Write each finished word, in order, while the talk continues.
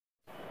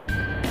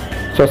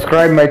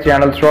subscribe my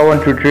channel Shravan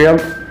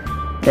Tutorials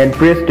and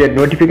press that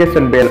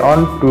notification bell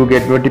on to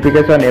get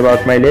notification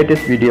about my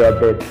latest video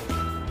updates.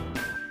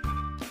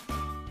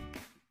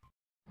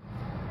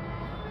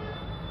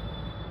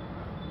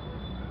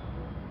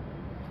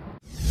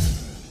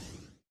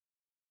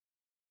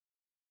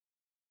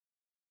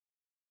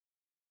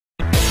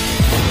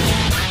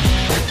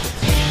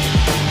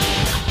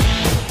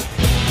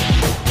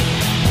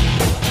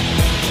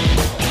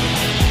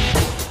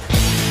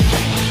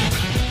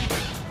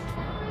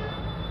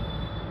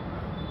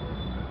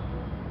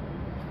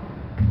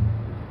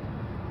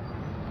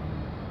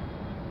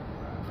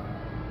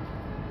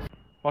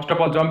 First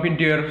of all, jump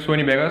into your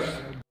Sony Vegas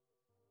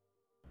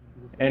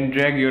and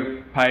drag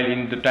your file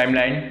in the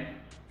timeline,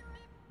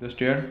 just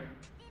here.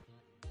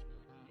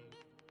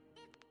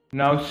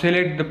 Now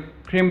select the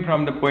frame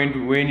from the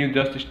point when you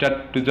just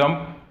start to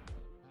jump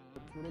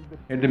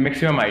at the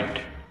maximum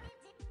height.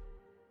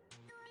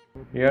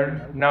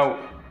 Here, now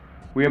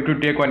we have to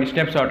take one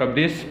snapshot of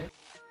this.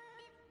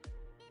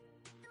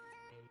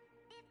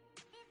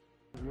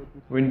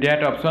 Win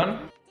that option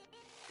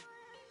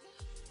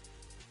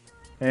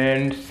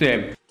and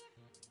save.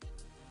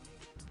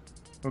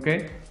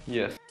 Okay,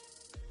 yes.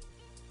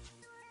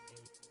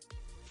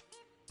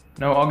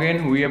 Now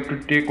again we have to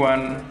take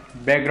one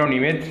background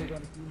image,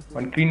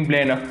 one clean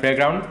plane of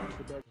background.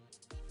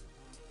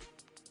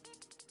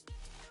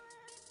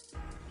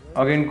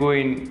 Again go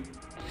in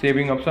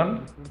saving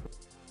option,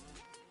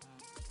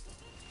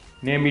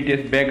 name it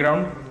as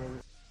background,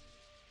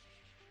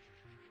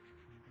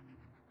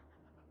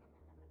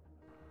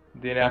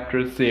 then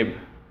after save.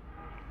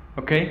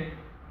 Okay.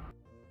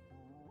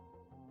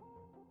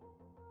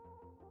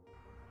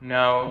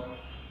 Now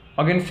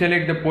again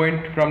select the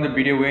point from the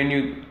video when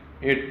you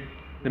hit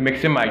the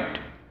maximum height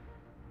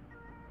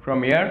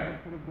from here.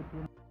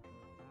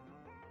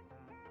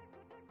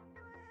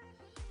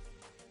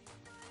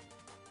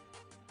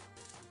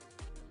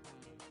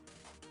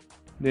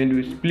 Then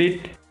we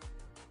split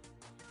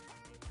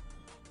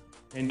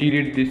and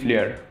delete this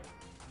layer,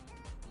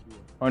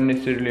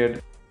 unnecessary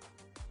layer,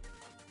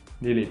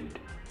 delete.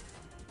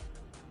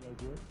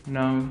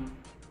 Now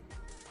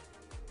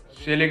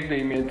select the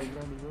image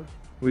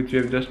which we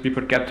have just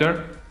before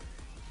captured.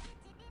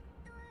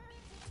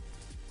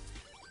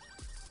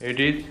 It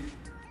is,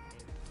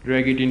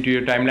 drag it into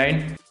your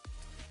timeline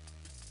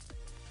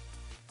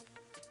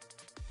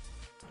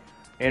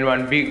and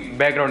one big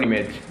background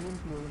image.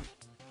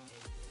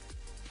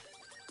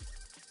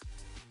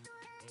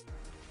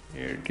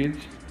 Here it is,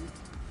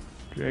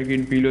 drag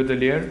it below the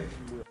layer,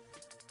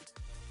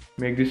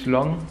 make this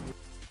long.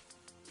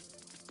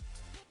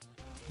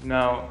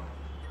 Now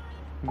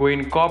go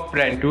in crop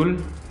pen tool.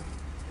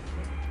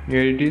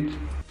 Here it is.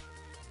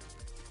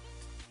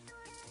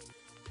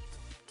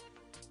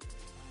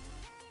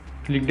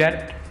 Click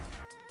that.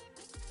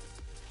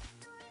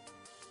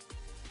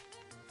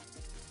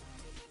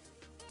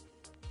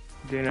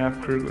 Then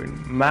after going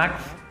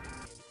max,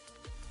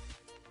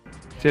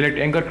 select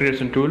anchor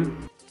creation tool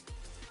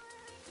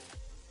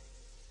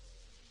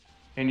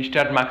and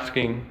start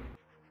masking.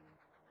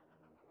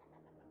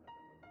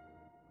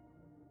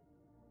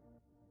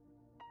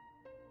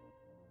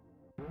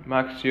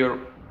 Mask your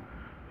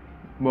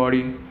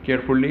body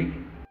carefully.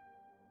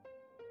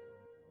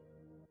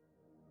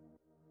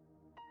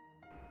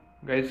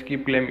 Guys,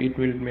 keep claim, it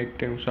will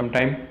make some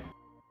time.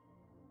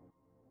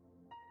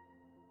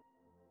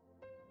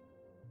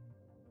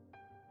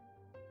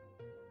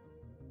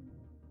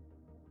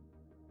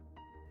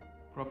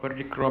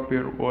 Properly crop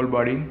your whole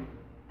body.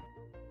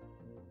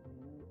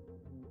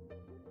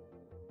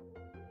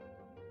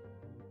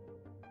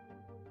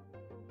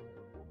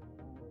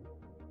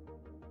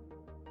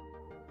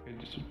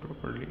 Adjust it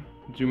properly.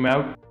 Zoom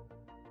out.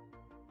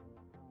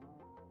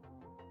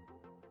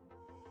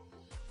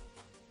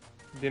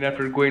 Then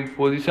after go in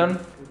position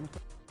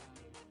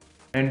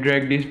and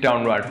drag this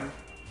downward.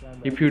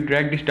 If you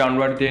drag this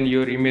downward, then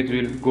your image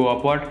will go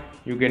upward.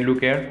 You can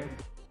look here,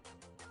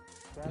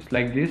 just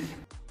like this.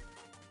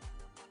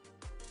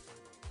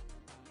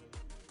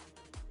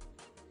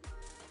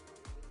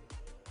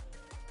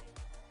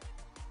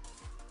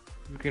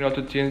 You can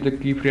also change the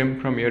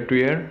keyframe from here to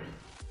here.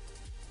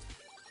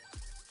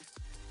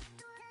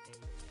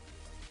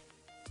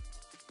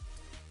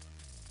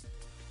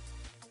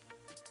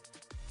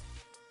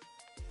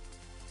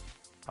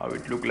 How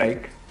it look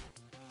like.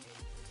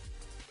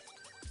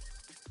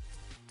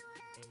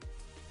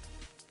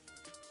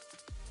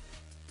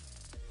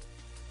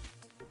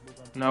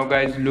 Now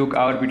guys, look,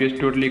 our video is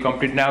totally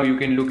complete. Now you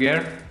can look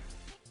here.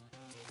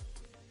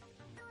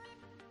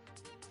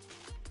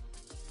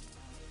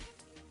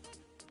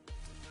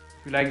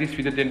 If you like this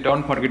video, then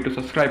don't forget to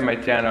subscribe my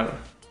channel.